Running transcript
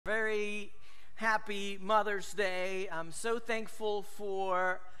happy Mother's Day. I'm so thankful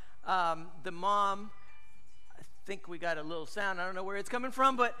for the mom. I think we got a little sound. I don't know where it's coming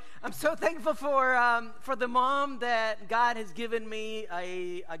from, but I'm so thankful for the mom that God has given me,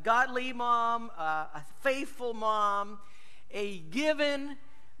 a godly mom, a faithful mom, a given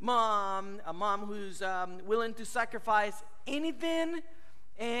mom, a mom who's willing to sacrifice anything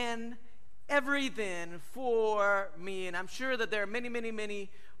and everything for me. And I'm sure that there are many, many, many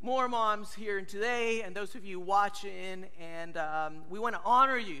more moms here today, and those of you watching, and we want to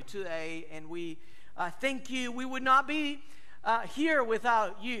honor you today, and we thank you. We would not be here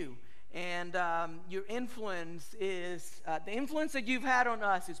without you, and your influence is, the influence that you've had on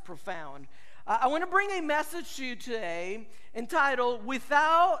us is profound. I want to bring a message to you today entitled,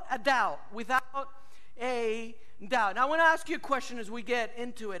 Without a Doubt. Without a Doubt. Now, I want to ask you a question as we get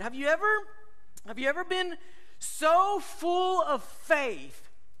into it. Have you ever been so full of faith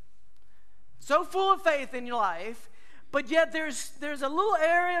in your life, but yet there's a little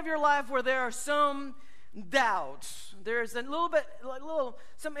area of your life where there are some doubts? There's a little bit,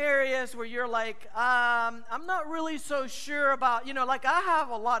 some areas where you're like, I'm not really so sure about, like I have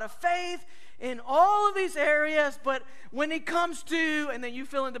a lot of faith in all of these areas, but when it comes to, and then you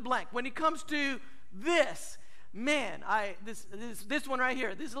fill in the blank, when it comes to this, man, this one right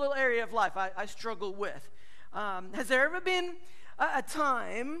here, this little area of life I struggle with. Has there ever been a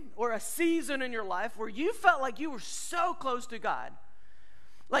time or a season in your life where you felt like you were so close to God?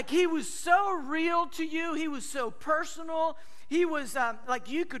 Like He was so real to you. He was so personal. He was like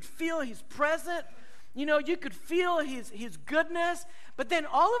you could feel His presence. You could feel His goodness. But then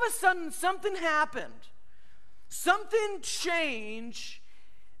all of a sudden something happened. Something changed.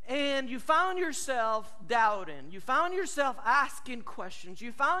 And you found yourself doubting. You found yourself asking questions.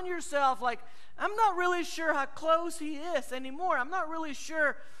 You found yourself like, I'm not really sure how close He is anymore. I'm not really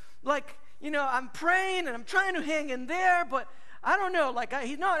sure, I'm praying and I'm trying to hang in there, but I don't know,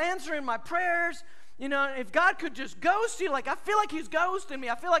 He's not answering my prayers. If God could just ghost you, I feel like He's ghosting me.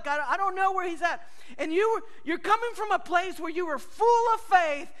 I feel like I don't know where He's at. And you're coming from a place where you were full of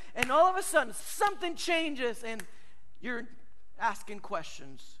faith, and all of a sudden something changes and you're asking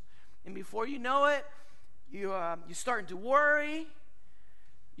questions. And before you know it, you're starting to worry.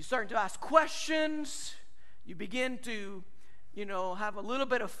 You're starting to ask questions. You begin to, have a little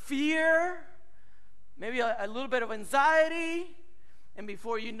bit of fear, maybe a little bit of anxiety. And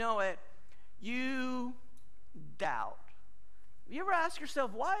before you know it, you doubt. Have you ever asked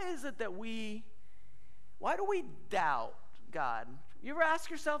yourself, why do we doubt God? You ever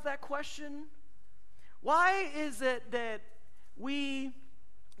ask yourself that question? Why is it that we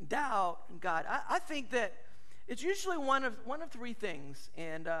doubt God? I think that it's usually one of three things,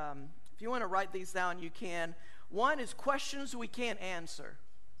 and if you want to write these down, you can. One is questions we can't answer.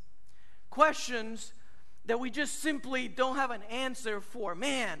 Questions that we just simply don't have an answer for.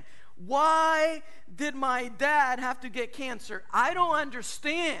 Man, why did my dad have to get cancer? I don't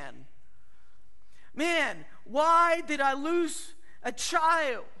understand. Man, why did I lose a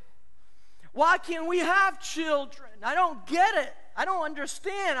child? Why can't we have children? I don't get it. I don't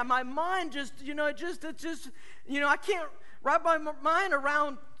understand. My mind just, I can't wrap my mind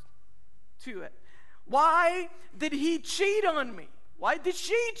around to it. Why did he cheat on me? Why did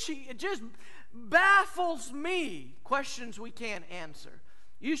she cheat? It just baffles me. Questions we can't answer.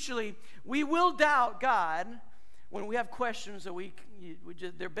 Usually, we will doubt God when we have questions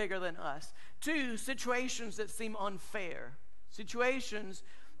that they're bigger than us. Two, situations that seem unfair. Situations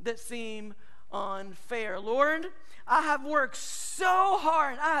that seem unfair. Lord, I have worked so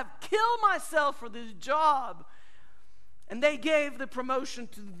hard. I have killed myself for this job. And they gave the promotion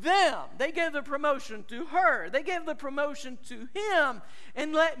to them. They gave the promotion to her. They gave the promotion to him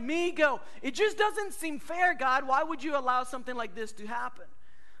and let me go. It just doesn't seem fair, God. Why would you allow something like this to happen?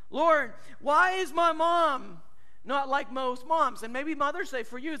 Lord, why is my mom not like most moms? And maybe Mother's Day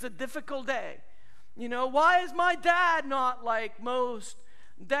for you is a difficult day. Why is my dad not like most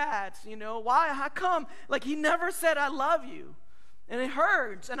dads? Why? How come? He never said, I love you. And it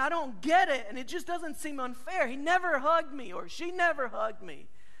hurts, and I don't get it, and it just doesn't seem unfair. He never hugged me, or she never hugged me.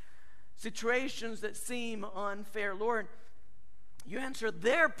 Situations that seem unfair. Lord, you answered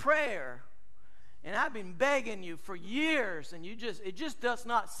their prayer, and I've been begging you for years, and it just does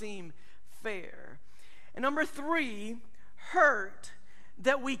not seem fair. And number three, hurt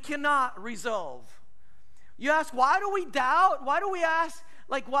that we cannot resolve. You ask, why do we doubt? Why do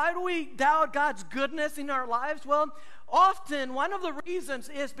we doubt God's goodness in our lives? Well, often one of the reasons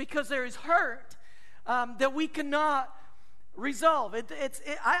is because there is hurt that we cannot resolve.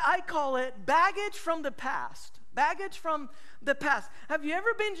 I call it baggage from the past. Baggage from the past. Have you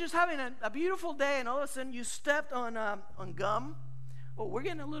ever been just having a beautiful day and all of a sudden you stepped on gum? Oh, we're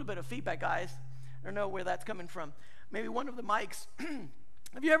getting a little bit of feedback, guys. I don't know where that's coming from. Maybe one of the mics.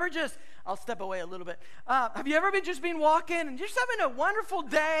 Have you ever just, I'll step away a little bit. Have you ever been walking and just having a wonderful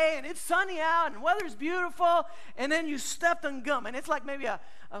day and it's sunny out and weather's beautiful and then you stepped on gum and it's like maybe a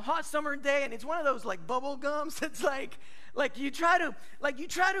hot summer day and it's one of those like bubble gums. It's like you try to,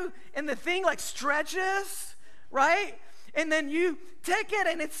 and the thing like stretches, right? And then you take it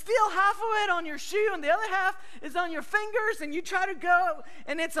and it's still half of it on your shoe and the other half is on your fingers and you try to go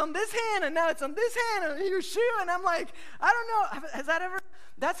and it's on this hand and now it's on this hand and your shoe and I'm like, I don't know, has that ever,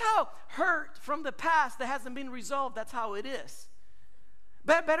 that's how hurt from the past that hasn't been resolved, that's how it is.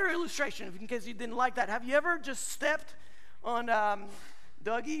 Better illustration, in case you didn't like that. Have you ever just stepped on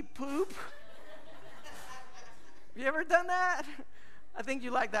Dougie poop? Have you ever done that? I think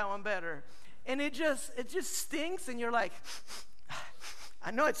you like that one better. And it just stinks, and you're like, I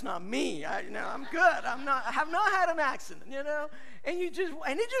know it's not me. I'm good. I have not had an accident, you know. And it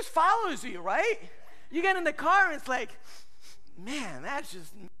just follows you, right? You get in the car, and it's like, man,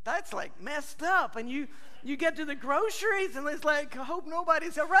 that's like messed up. And you get to the groceries, and it's like, I hope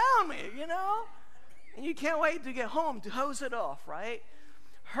nobody's around me, you know. And you can't wait to get home to hose it off, right?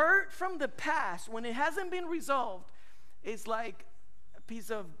 Hurt from the past, when it hasn't been resolved, is like a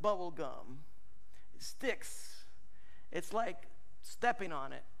piece of bubble gum. Sticks. It's like stepping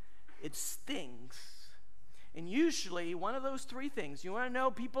on it. It stings. And usually one of those three things, you want to know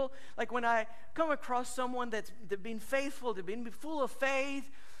people, like when I come across someone they've been faithful, they've been full of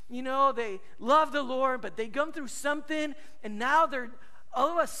faith, you know, they love the Lord, but they come through something and now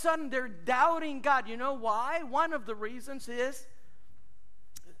all of a sudden they're doubting God. You know why? One of the reasons is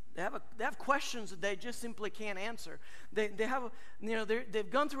they have questions that they just simply can't answer. They've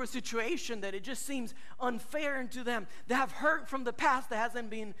gone through a situation that it just seems unfair to them. They have hurt from the past that hasn't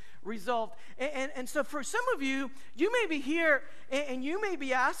been resolved. And so for some of you, you may be here and you may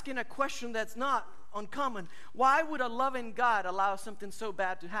be asking a question that's not uncommon. Why would a loving God allow something so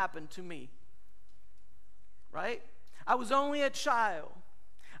bad to happen to me? Right? I was only a child.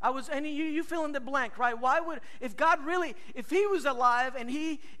 And you fill in the blank, right? Why would, if God really, if he was alive and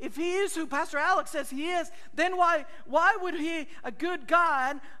if he is who Pastor Alex says he is, then why would he, a good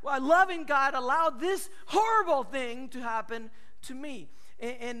God, a loving God, allow this horrible thing to happen to me?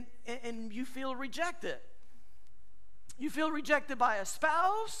 And you feel rejected. You feel rejected by a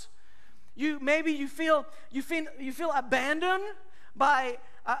spouse. You feel abandoned by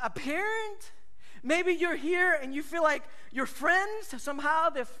a parent. Maybe you're here and you feel like your friends somehow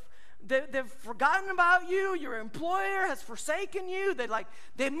they've forgotten about you. Your employer has forsaken you.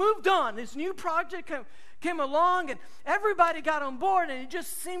 They moved on. This new project came along and everybody got on board and it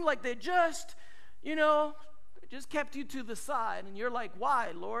just seemed like they just kept you to the side. And you're like,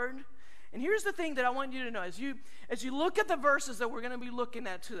 why, Lord? And here's the thing that I want you to know. As you look at the verses that we're going to be looking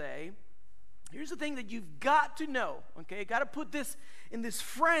at today, here's the thing that you've got to know, okay? Got to put this in this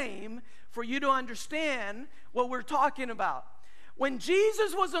frame for you to understand what we're talking about. When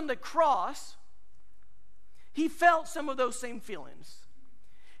Jesus was on the cross, he felt some of those same feelings.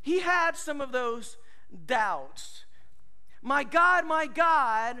 He had some of those doubts. My God,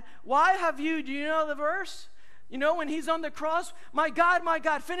 why have you, do you know the verse? You know, when he's on the cross, my God,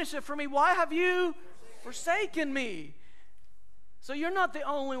 finish it for me. Why have you forsaken me? So you're not the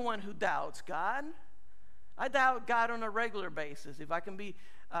only one who doubts God. I doubt God on a regular basis, if I can be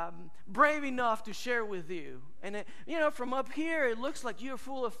brave enough to share with you. And, from up here, it looks like you're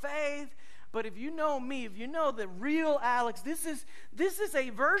full of faith. But if you know me, if you know the real Alex, this is a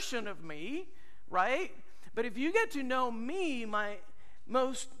version of me, right? But if you get to know me, my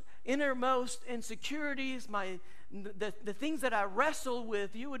most innermost insecurities, the things that I wrestle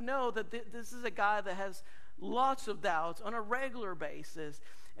with, you would know that this is a guy that has lots of doubts on a regular basis.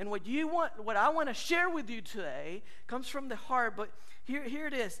 And what I want to share with you today comes from the heart, but here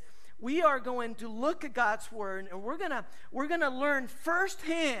it is. We are going to look at God's word and we're going to learn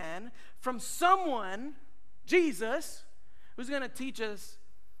firsthand from someone, Jesus, who's going to teach us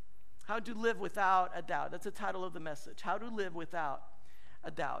how to live without a doubt. That's the title of the message, How to Live Without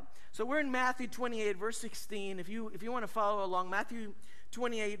a Doubt. So we're in Matthew 28, verse 16. If you want to follow along, Matthew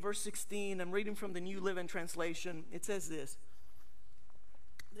 28, verse 16, I'm reading from the New Living Translation. It says this.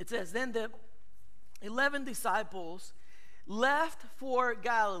 It says, then the 11 disciples left for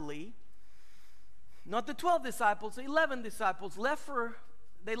Galilee. Not the 12 disciples, the 11 disciples left for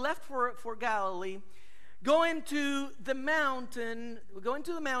Galilee, going to the mountain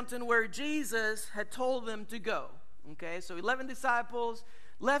where Jesus had told them to go. Okay, so 11 disciples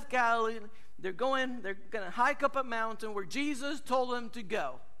left Galilee. they're going to hike up a mountain where Jesus told them to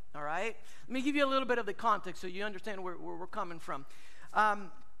go. All right? Let me give you a little bit of the context so you understand where we're coming from.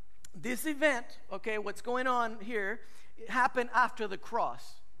 This event, okay, what's going on here, it happened after the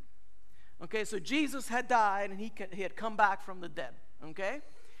cross. Okay, so Jesus had died and he had come back from the dead. Okay?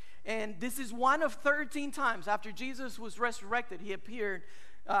 And this is one of 13 times after Jesus was resurrected, he appeared,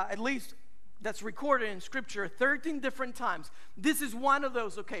 at least that's recorded in Scripture, 13 different times. This is one of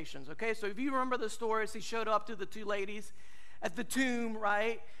those occasions, okay? So if you remember the stories, he showed up to the two ladies at the tomb,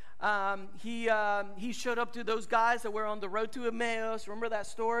 right? He showed up to those guys that were on the road to Emmaus. Remember that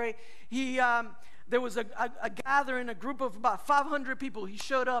story? There was a gathering, a group of about 500 people. He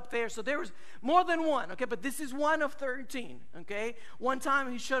showed up there. So there was more than one, okay? But this is one of 13, okay? One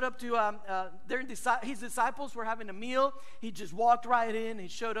time he showed up to, his disciples were having a meal. He just walked right in. He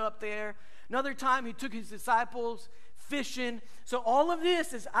showed up there. Another time he took his disciples fishing. So all of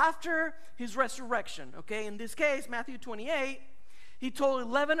this is after his resurrection, okay? In this case, Matthew 28, he told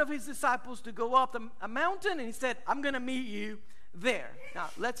 11 of his disciples to go up a mountain, and he said, I'm going to meet you there. Now,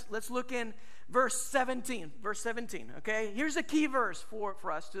 let's look in verse 17, okay? Here's a key verse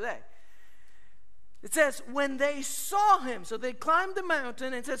for us today. It says, when they saw him, so they climbed the mountain,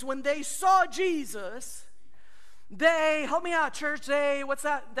 and it says, when they saw Jesus, they, help me out, church, what's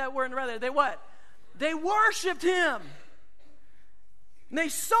that word rather? They what? They worshiped him. And they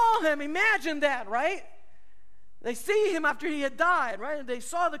saw him, imagine that, right? They see him after he had died, right? They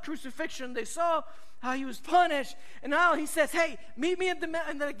saw the crucifixion, they saw how he was punished, and now he says, hey, meet me at the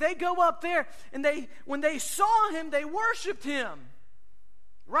mountain. And they go up there, and when they saw him, they worshiped him.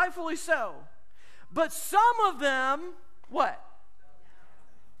 Rightfully so. But some of them, what?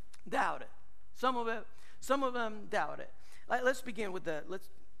 Doubted. Some of them doubted. Let's begin with let's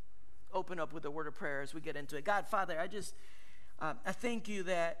open up with the word of prayer as we get into it. God, Father, I thank you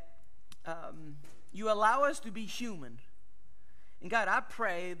that you allow us to be human. And God, I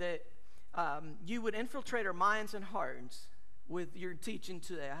pray that you would infiltrate our minds and hearts with your teaching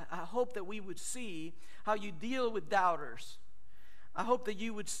today. I hope that we would see how you deal with doubters. I hope that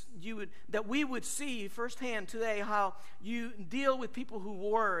that we would see firsthand today how you deal with people who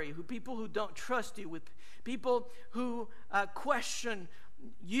worry, people who don't trust you, with people who question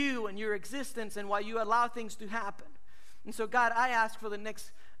you and your existence and why you allow things to happen. And so, God, I ask for the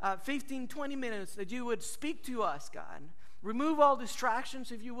next 15, 20 minutes that you would speak to us, God. Remove all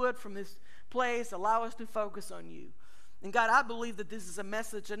distractions, if you would, from this place. Allow us to focus on you. And God, I believe that this is a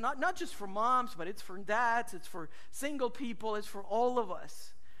message, and not just for moms, but it's for dads, it's for single people, it's for all of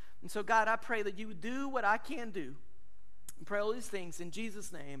us. And so, God, I pray that you would do what I can do. And pray all these things in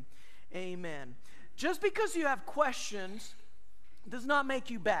Jesus' name, amen. Just because you have questions does not make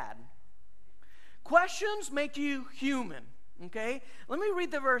you bad. Questions make you human. Okay? Let me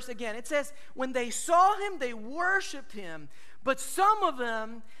read the verse again. It says, when they saw him, they worshiped him, but some of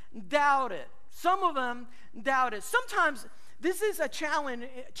them doubted. Some of them doubted. Sometimes this is a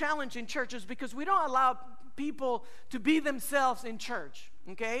challenge in churches because we don't allow people to be themselves in church.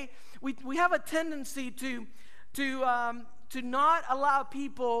 Okay? We have a tendency to not allow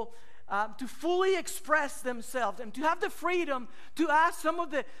people to fully express themselves and to have the freedom to ask some of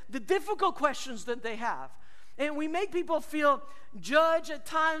the difficult questions that they have. And we make people feel judged at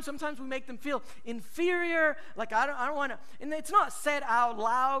times. Sometimes we make them feel inferior. Like, I don't want to. And it's not said out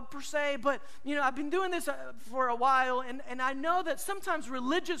loud per se, but, I've been doing this for a while. And I know that sometimes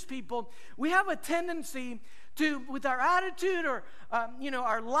religious people, we have a tendency to, with our attitude or,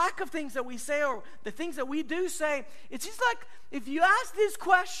 our lack of things that we say or the things that we do say, it's just like if you ask this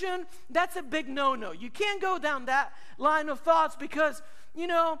question, that's a big no-no. You can't go down that line of thoughts because,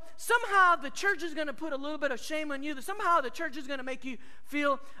 somehow the church is going to put a little bit of shame on you. That somehow the church is going to make you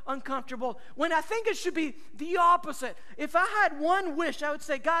feel uncomfortable. When I think it should be the opposite. If I had one wish, I would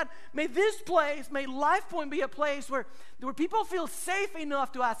say, God, may this place, may LifePoint be a place where people feel safe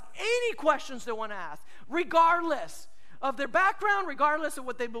enough to ask any questions they want to ask, regardless of their background, regardless of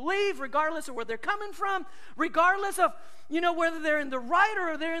what they believe, regardless of where they're coming from, regardless of, whether they're in the right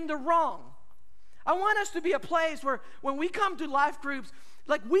or they're in the wrong. I want us to be a place where when we come to life groups,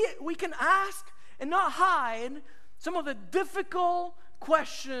 like we can ask and not hide some of the difficult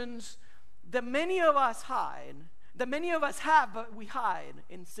questions that many of us hide, that many of us have, but we hide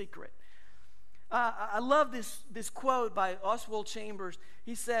in secret. I love this quote by Oswald Chambers.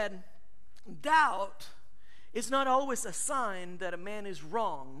 He said, doubt is not always a sign that a man is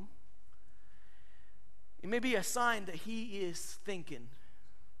wrong. It may be a sign that he is thinking.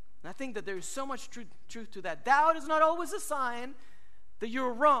 And I think that there's so much truth to that. Doubt is not always a sign that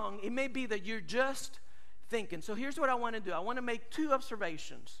you're wrong. It may be that you're just thinking. So here's what I want to do. I want to make two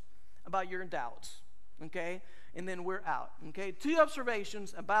observations about your doubts, okay? And then we're out, okay? 2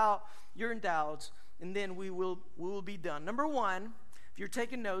 observations about your doubts, and then we will be done. Number 1, if you're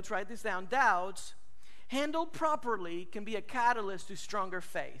taking notes, write this down. Doubts, handled properly, can be a catalyst to stronger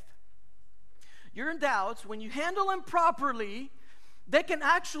faith. Your doubts, when you handle them properly, they can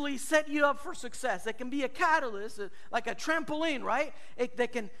actually set you up for success. They can be a catalyst, like a trampoline, right? They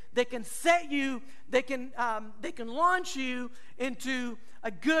can set you. They can launch you into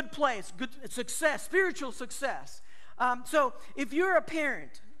a good place, good success, spiritual success. So if you're a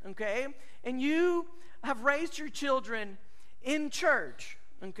parent, okay, and you have raised your children in church,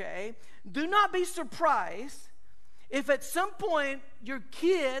 okay, do not be surprised if at some point your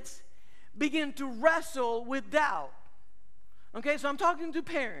kids begin to wrestle with doubt. Okay, so I'm talking to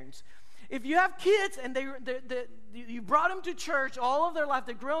parents. If you have kids and you brought them to church all of their life,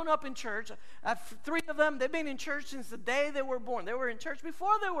 they've grown up in church. I have 3 of them. They've been in church since the day they were born. They were in church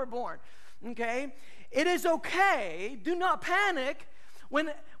before they were born. Okay, it is okay. Do not panic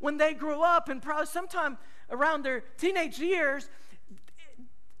when they grow up and probably sometime around their teenage years.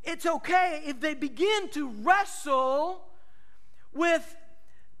 It's okay if they begin to wrestle with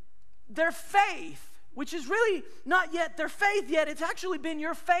their faith, which is really not yet their faith yet. It's actually been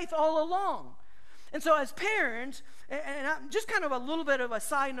your faith all along. And so as parents, and I'm just kind of a little bit of a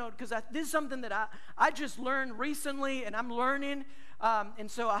side note, because this is something that I just learned recently, and I'm learning, and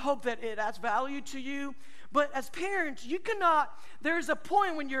so I hope that it adds value to you. But as parents, you cannot, there's a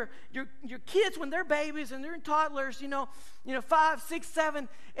point when your kids, when they're babies and they're toddlers, 5, 6, 7,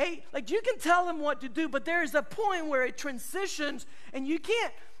 8, like you can tell them what to do, but there is a point where it transitions, and you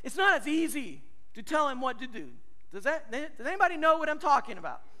can't, it's not as easy to tell him what to do. Does anybody know what I'm talking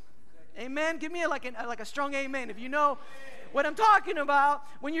about? Amen? Give me like a strong amen if you know what I'm talking about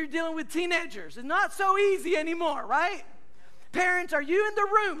when you're dealing with teenagers. It's not so easy anymore, right? Parents, are you in the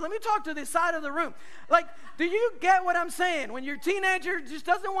room? Let me talk to this side of the room. Like, do you get what I'm saying? When your teenager just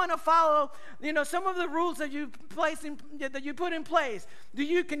doesn't want to follow, some of the rules that you put in place.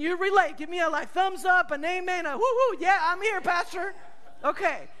 Can you relate? Give me a thumbs up, an amen, a woo-hoo. Yeah, I'm here, Pastor.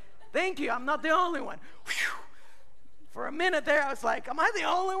 Okay. Thank you. I'm not the only one. Whew. For a minute there, I was like, am I the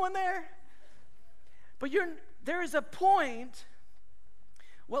only one there? But there is a point,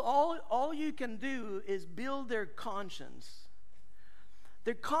 well, all you can do is build their conscience.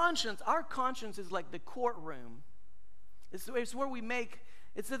 Their conscience, our conscience is like the courtroom. It's where we make,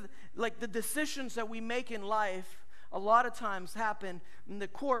 like the decisions that we make in life a lot of times happen in the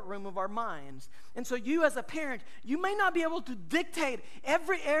courtroom of our minds. And so you as a parent, you may not be able to dictate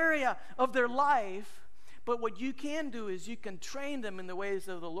every area of their life, but what you can do is you can train them in the ways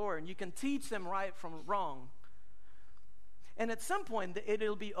of the Lord, and you can teach them right from wrong. And at some point,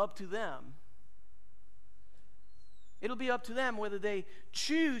 it'll be up to them. It'll be up to them whether they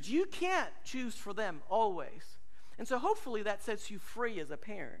choose. You can't choose for them always. And so hopefully that sets you free as a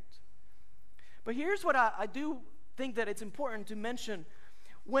parent. But here's what I do think that it's important to mention.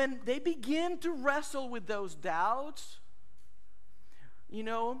 When they begin to wrestle with those doubts, you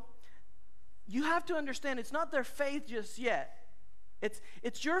have to understand it's not their faith just yet.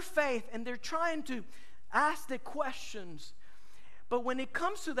 It's your faith, and they're trying to ask the questions. But when it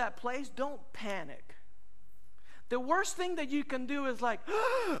comes to that place, don't panic. The worst thing that you can do is like,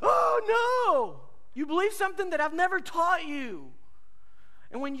 oh no, you believe something that I've never taught you.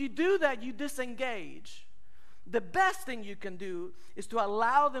 And when you do that, you disengage. The best thing you can do is to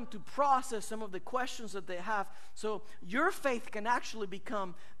allow them to process some of the questions that they have, so your faith can actually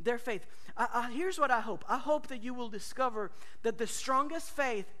become their faith. Here's what I hope. I hope that you will discover that the strongest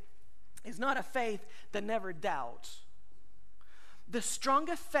faith is not a faith that never doubts. The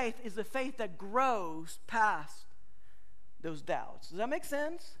strongest faith is the faith that grows past those doubts. Does that make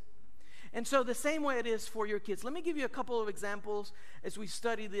sense? And so the same way it is for your kids. Let me give you a couple of examples as we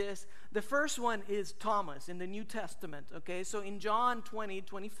study this. The first one is Thomas in the New Testament. Okay, so in John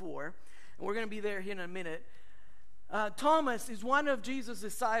 20:24, and we're going to be there here in a minute. Thomas is one of Jesus'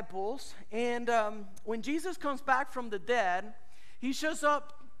 disciples, and when Jesus comes back from the dead, he shows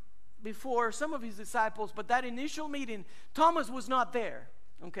up before some of his disciples, but that initial meeting, Thomas was not there.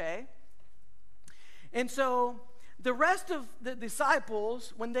 Okay, and so the rest of the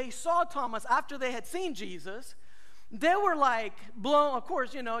disciples, when they saw Thomas after they had seen Jesus, they were like blown. Of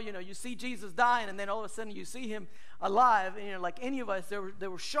course, you see Jesus dying, and then all of a sudden you see him alive, and like any of us, they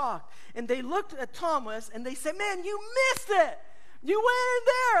were shocked. And they looked at Thomas, and they said, man, you missed it. You went in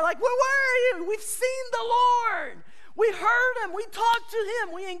there. Like, where were you? We've seen the Lord. We heard him. We talked to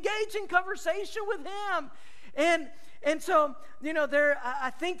him. We engaged in conversation with him. And so,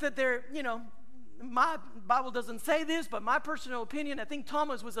 I think that they're, my Bible doesn't say this, but my personal opinion, I think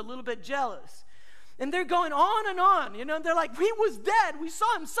Thomas was a little bit jealous. And they're going on and on, you know, they're like, he was dead, we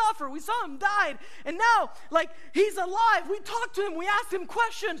saw him suffer, we saw him died, and now, like, he's alive, we talked to him, we asked him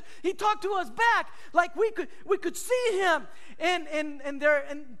questions, he talked to us back, like, we could see him, and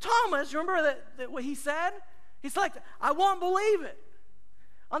Thomas, remember that what he said? He's like, I won't believe it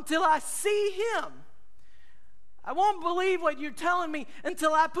until I see him. I won't believe what you're telling me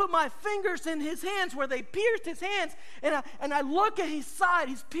until I put my fingers in his hands where they pierced his hands, and I look at his side,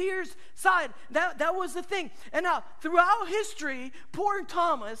 his pierced side. That was the thing. And now, throughout history, poor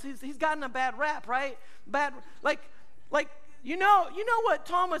Thomas, he's gotten a bad rap, right? Bad, like you know what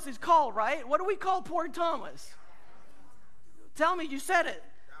Thomas is called, right? What do we call poor Thomas? Tell me, you said it.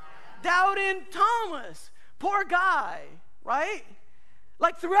 Doubting Thomas. Poor guy, right?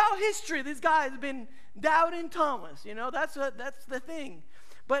 Like throughout history, this guy has been doubting Thomas. You know, that's the thing.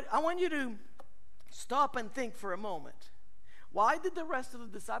 But I want you to stop and think for a moment. Why did the rest of the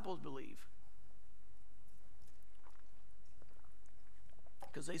disciples believe?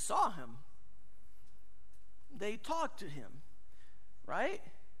 Because they saw him. They talked to him, right?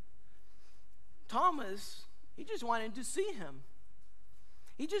 Thomas, he just wanted to see him.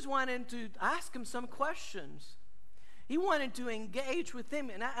 He just wanted to ask him some questions. He wanted to engage with him.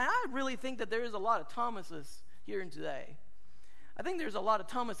 And I really think that there is a lot of Thomases here and today. I think there's a lot of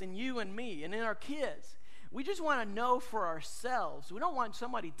Thomas in you and me and in our kids. We just want to know for ourselves. We don't want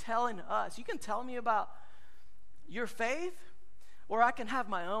somebody telling us. You can tell me about your faith, or I can have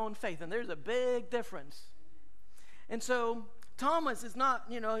my own faith. And there's a big difference. And so Thomas is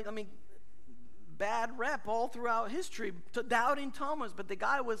not, bad rep all throughout history, doubting Thomas, but the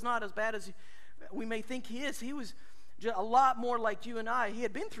guy was not as bad as we may think he is. He was a lot more like you and I. He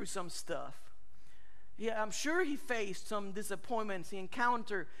had been through some stuff. Yeah, I'm sure he faced some disappointments. He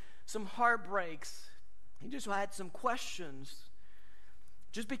encountered some heartbreaks. He just had some questions.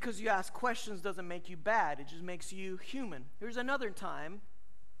 Just because you ask questions doesn't make you bad. It just makes you human. Here's another time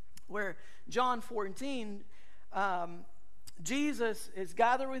where John 14, Jesus is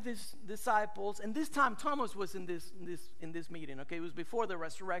gathered with his disciples, and this time Thomas was in this meeting. Okay, it was before the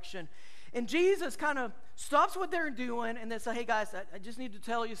resurrection, and Jesus kind of stops what they're doing, and they say, "Hey guys, I just need to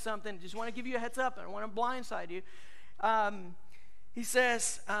tell you something. Just want to give you a heads up. I don't want to blindside you." He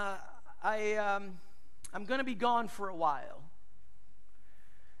says, "I'm going to be gone for a while.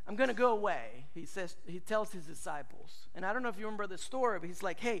 I'm going to go away." He says. He tells his disciples, and I don't know if you remember the story, but he's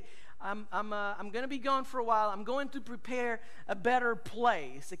like, "Hey, I'm going to be gone for a while. I'm going to prepare a better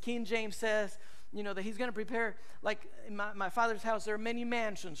place." The King James says, that he's going to prepare, like in my Father's house, there are many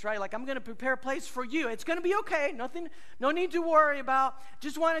mansions, right? Like, I'm going to prepare a place for you. It's going to be okay. No need to worry about.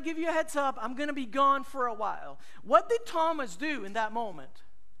 Just want to give you a heads up. I'm going to be gone for a while. What did Thomas do in that moment?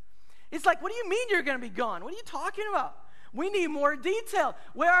 It's like, what do you mean you're going to be gone? What are you talking about? We need more detail.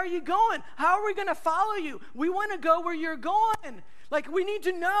 Where are you going? How are we going to follow you? We want to go where you're going. Like, we need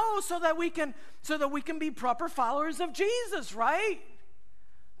to know so that we can be proper followers of Jesus, right?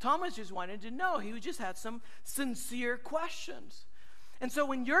 Thomas just wanted to know. He just had some sincere questions. And so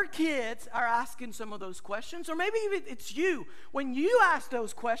when your kids are asking some of those questions, or maybe even it's you, when you ask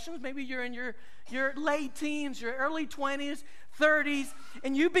those questions, maybe you're in your late teens, your early 20s, 30s,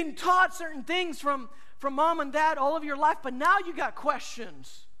 and you've been taught certain things from mom and dad all of your life, but now you got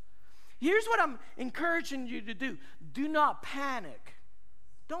questions. Here's what I'm encouraging you to do. Do not panic.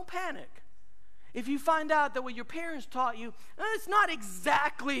 Don't panic. If you find out that what your parents taught you, it's not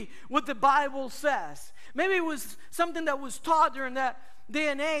exactly what the Bible says. Maybe it was something that was taught during that day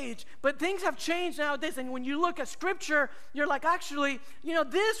and age, but things have changed nowadays, and when you look at Scripture, you're like, actually,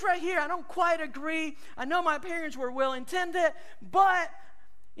 this right here, I don't quite agree. I know my parents were well-intended, but,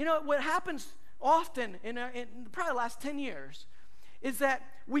 what happens often in probably the last 10 years is that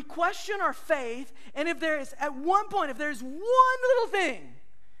we question our faith, and if there's one little thing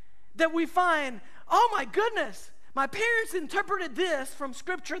that we find, oh my goodness, my parents interpreted this from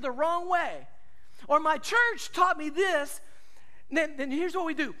Scripture the wrong way, or my church taught me this, then here's what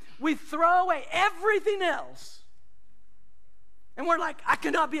we do. We throw away everything else, and we're like, I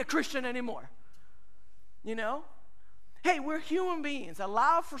cannot be a Christian anymore. Hey, we're human beings.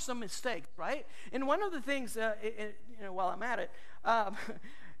 Allow for some mistakes, right? And one of the things, while I'm at it,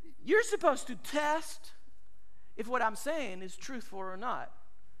 you're supposed to test if what I'm saying is truthful or not,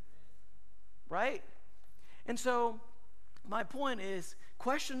 right? And so my point is,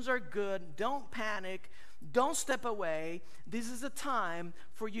 questions are good. Don't panic. Don't step away. This is a time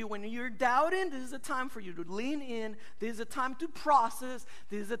for you. When you're doubting, this is a time for you to lean in. This is a time to process.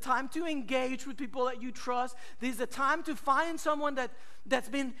 This is a time to engage with people that you trust. This is a time to find someone that's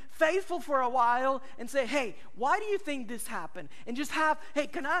been faithful for a while and say, hey, why do you think this happened? And just have, hey,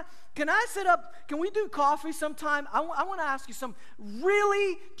 can I set up, can we do coffee sometime? I want to ask you some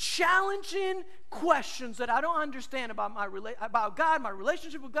really challenging questions that I don't understand about about God, my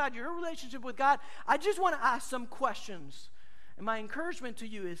relationship with God, your relationship with God. I just want to ask some questions. And my encouragement to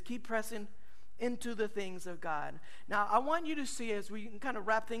you is keep pressing into the things of God. Now, I want you to see, as we kind of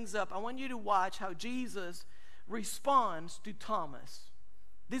wrap things up, I want you to watch how Jesus responds to Thomas.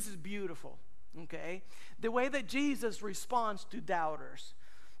 This is beautiful, okay? The way that Jesus responds to doubters.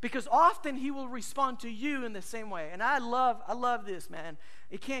 Because often he will respond to you in the same way. And I love this, man.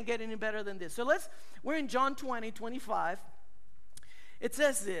 It can't get any better than this. So we're in John 20:25. It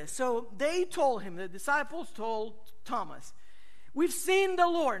says this. So they told him, the disciples told Thomas, we've seen the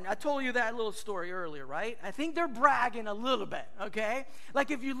Lord. I told you that little story earlier, right? I think they're bragging a little bit, okay?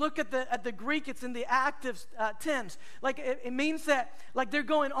 Like if you look at the Greek, it's in the active tense. Like it means that like they're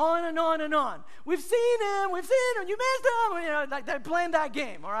going on and on and on. We've seen him, you missed him. You know, like they're playing that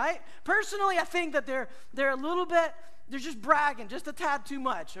game, all right? Personally, I think that they're a little bit, they're just bragging, just a tad too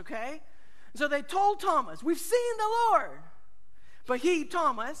much, okay? So they told Thomas, we've seen the Lord. But he,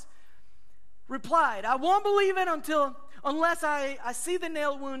 Thomas, replied, I won't believe it unless I see the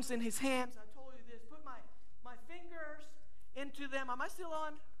nail wounds in his hands. I told you this. Put my fingers into them. Am I still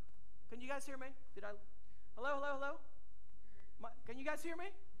on? Can you guys hear me? Hello? Can you guys hear me?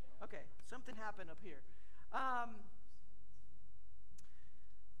 Okay. Something happened up here. I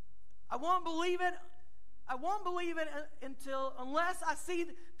won't believe it. Unless I see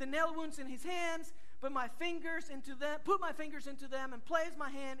the nail wounds in his hands. Put my fingers into them, and place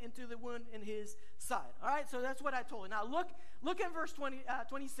my hand into the wound in his side. All right, so that's what I told you. Now look at verse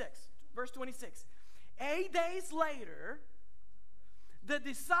 26. Verse 26. 8 days later, the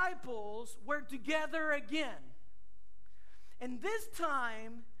disciples were together again. And this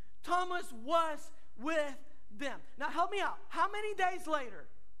time, Thomas was with them. Now help me out. How many days later?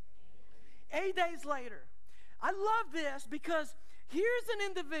 8 days later. I love this because here's an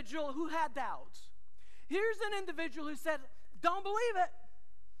individual who had doubts. Here's an individual who said, don't believe it.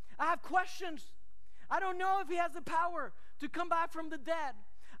 I have questions. I don't know if he has the power to come back from the dead.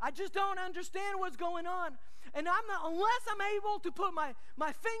 I just don't understand what's going on. And unless I'm able to put my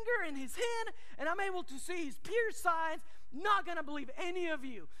finger in his hand and I'm able to see his pierced sides, not going to believe any of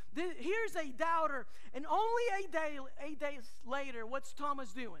you. Here's a doubter. And only 8 days later, what's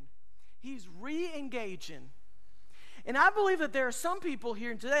Thomas doing? He's re-engaging. And I believe that there are some people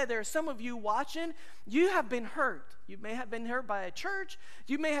here today, there are some of you watching, you have been hurt. You may have been hurt by a church.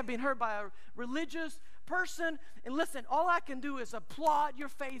 You may have been hurt by a religious person. And listen, all I can do is applaud your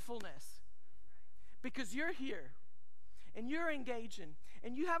faithfulness. Because you're here. And you're engaging.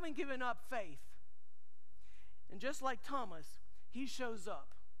 And you haven't given up faith. And just like Thomas, he shows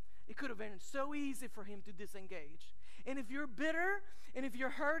up. It could have been so easy for him to disengage. And if you're bitter and if you're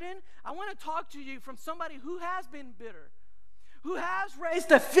hurting, I want to talk to you from somebody who has been bitter, who has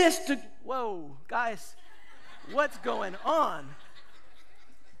raised a fist to, whoa, guys, what's going on?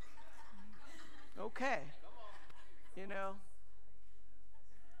 Okay. You know.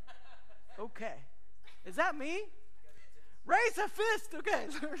 Okay. Is that me? Raise a fist. Okay.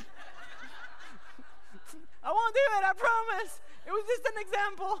 I won't do it, I promise. It was just an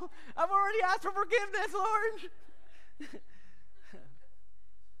example. I've already asked for forgiveness, Lord.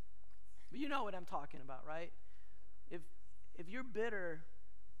 But you know what I'm talking about, right? If you're bitter,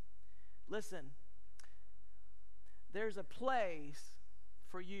 listen, there's a place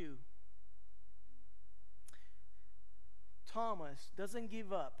for you. Thomas doesn't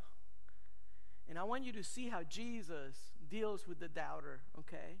give up. And I want you to see how Jesus deals with the doubter,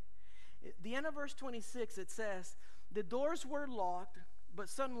 okay? At the end of verse 26, it says, the doors were locked, but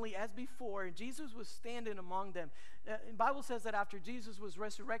suddenly, as before, Jesus was standing among them. The Bible says that after Jesus was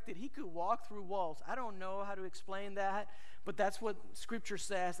resurrected, he could walk through walls. I don't know how to explain that, but that's what Scripture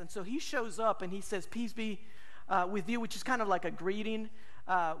says. And so he shows up and he says, peace be with you, which is kind of like a greeting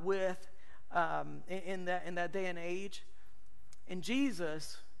in that day and age. And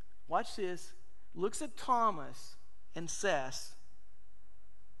Jesus, watch this, looks at Thomas and says,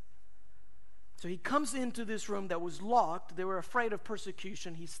 so he comes into this room that was locked. They were afraid of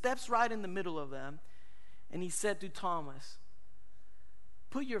persecution. He steps right in the middle of them, and he said to Thomas,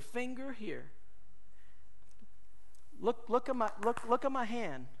 put your finger here. Look at my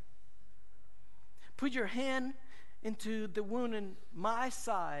hand. Put your hand into the wound in my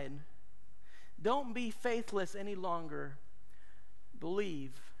side. Don't be faithless any longer.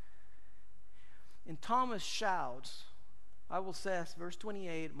 Believe. And Thomas shouts, Bible says, verse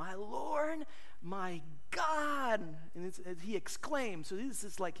 28, "My Lord, my God." And he exclaimed. So this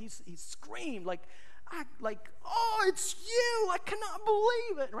is like he screamed, like, "Oh, it's you! I cannot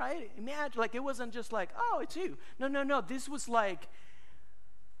believe it!" Right? Imagine, like, it wasn't just like, "Oh, it's you." No. This was like,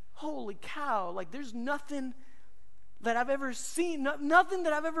 holy cow! Like, there's nothing that I've ever seen, nothing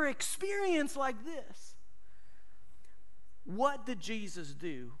that I've ever experienced like this. What did Jesus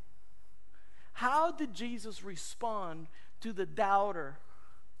do? How did Jesus respond to the doubter?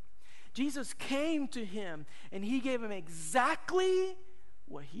 Jesus came to him and he gave him exactly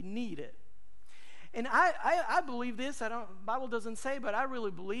what he needed. And I believe this. Bible doesn't say, but I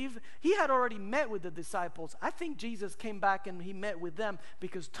really believe he had already met with the disciples. I think Jesus came back and he met with them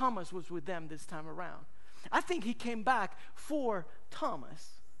because Thomas was with them this time around. I think he came back for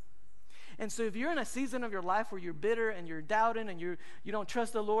Thomas. And so if you're in a season of your life where you're bitter and you're doubting and you don't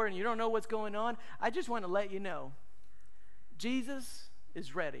trust the Lord and you don't know what's going on, I just want to let you know, Jesus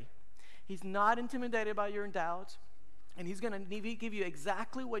is ready. He's not intimidated by your doubts, and he's going to give you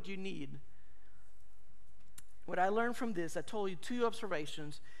exactly what you need. What I learned from this, I told you 2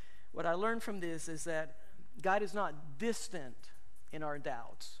 observations. What I learned from this is that God is not distant in our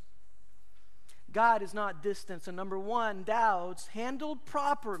doubts. God is not distant. So number 1, doubts handled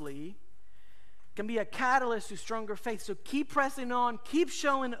properly can be a catalyst to stronger faith. So keep pressing on, keep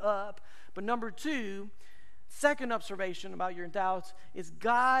showing up. But number 2, second observation about your doubts is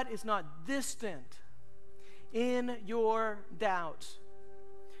God is not distant in your doubts.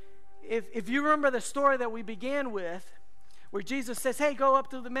 If you remember the story that we began with, where Jesus says, "Hey, go up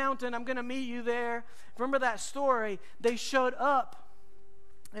to the mountain, I'm going to meet you there." Remember that story? They showed up.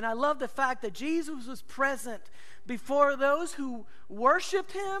 And I love the fact that Jesus was present before those who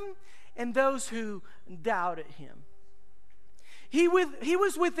worshiped him and those who doubted him. He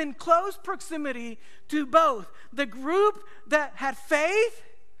was within close proximity to both the group that had faith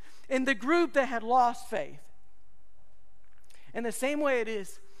and the group that had lost faith. And the same way it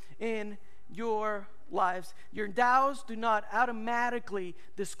is in your lives. Your doubts do not automatically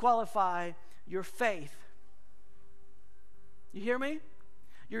disqualify your faith. You hear me?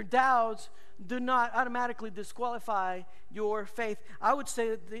 Your doubts do not automatically disqualify your faith. I would say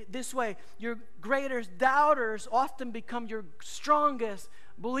it this way: your greatest doubters often become your strongest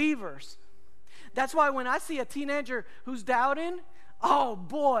believers. That's why when I see a teenager who's doubting, oh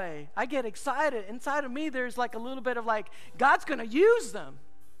boy, I get excited. Inside of me, there's like a little bit of like, God's going to use them.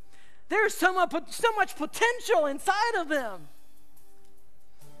 There's so much potential inside of them.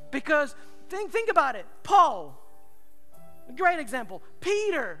 Because think about it. Paul, a great example.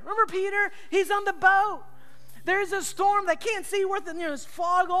 Peter, remember Peter? He's on the boat. There's a storm. They can't see worth it. There's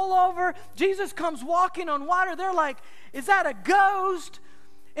fog all over. Jesus comes walking on water. They're like, "Is that a ghost?"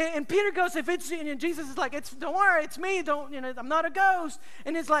 And Peter goes, "If it's," and Jesus is like, "Don't worry, it's me. I'm not a ghost."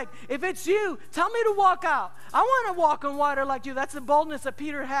 And it's like, "If it's you, tell me to walk out. I want to walk on water like you." That's the boldness that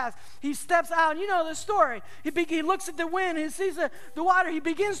Peter has. He steps out, and you know the story. He looks at the wind, he sees the water. He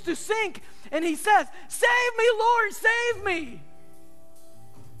begins to sink, and he says, "Save me, Lord, save me."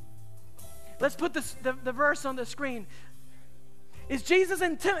 Let's put the verse on the screen. Is Jesus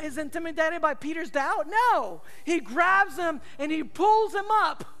intimidated by Peter's doubt? No. He grabs him and he pulls him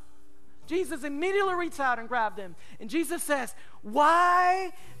up. Jesus immediately reaches out and grabs him. And Jesus says,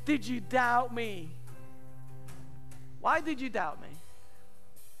 "Why did you doubt me?" Why did you doubt me?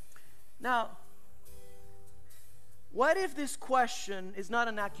 Now, what if this question is not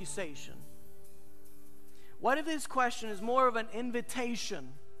an accusation? What if this question is more of an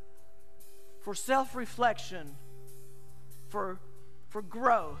invitation for self-reflection, for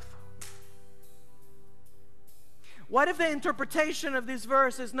growth? What if the interpretation of this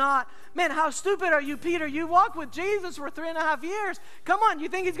verse is not, "Man, how stupid are you, Peter? You walked with Jesus for 3.5 years. Come on, you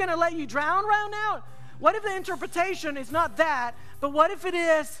think he's going to let you drown right now?" What if the interpretation is not that, but what if it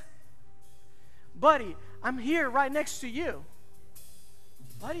is, "Buddy, I'm here right next to you.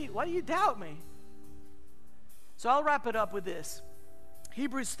 Why do you doubt me?" So I'll wrap it up with this.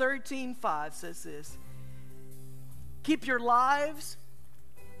 Hebrews 13:5 says this: "Keep your lives,"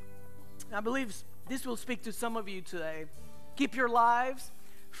 I believe this will speak to some of you today, "keep your lives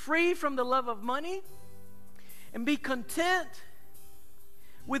free from the love of money and be content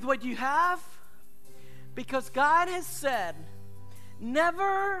with what you have, because God has said,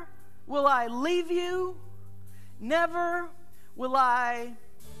 'Never will I leave you, never will I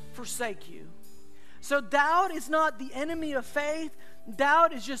forsake you.'" So doubt is not the enemy of faith.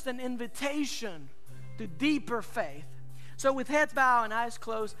 Doubt is just an invitation to deeper faith. So with heads bowed and eyes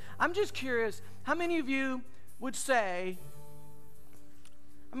closed, I'm just curious, how many of you would say,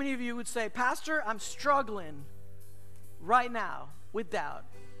 Pastor, I'm struggling right now with doubt?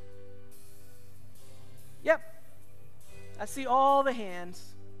 Yep. I see all the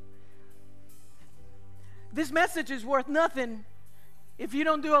hands. This message is worth nothing if you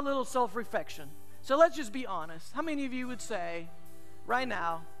don't do a little self-reflection. So let's just be honest. How many of you would say right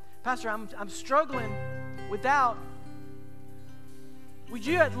now, Pastor, I'm struggling with doubt? Would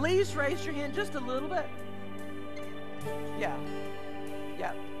you at least raise your hand just a little bit? Yeah.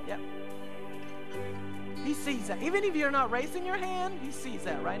 He sees that. Even if you're not raising your hand, he sees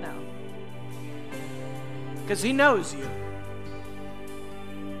that right now. Because he knows you.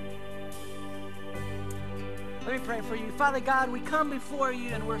 Let me pray for you. Father God, we come before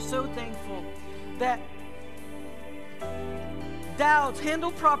you and we're so thankful that doubts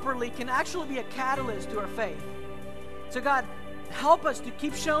handled properly can actually be a catalyst to our faith. So God, help us to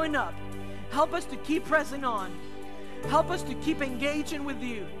keep showing up. Help us to keep pressing on. Help us to keep engaging with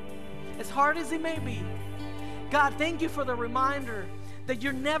you, as hard as it may be. God, thank you for the reminder that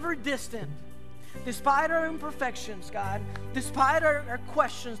you're never distant. Despite our imperfections, God, despite our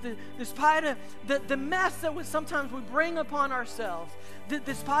questions, despite the mess that sometimes we bring upon ourselves,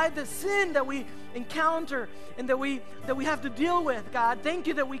 despite the sin that we encounter and that we have to deal with, God, thank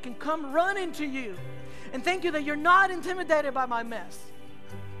you that we can come running to you. And thank you that you're not intimidated by my mess.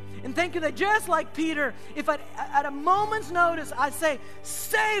 And thank you that just like Peter, if at a moment's notice I say,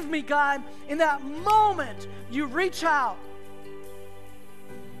 save me, God, in that moment you reach out.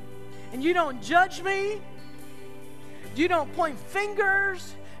 And you don't judge me. You don't point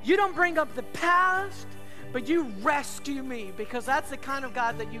fingers. You don't bring up the past. But you rescue me, because that's the kind of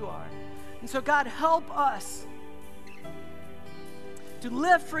God that you are. And so God, help us to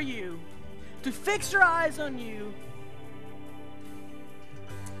live for you, to fix our eyes on you,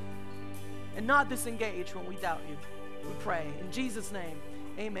 and not disengage when we doubt you. We pray in Jesus' name.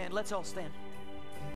 Amen. Let's all stand.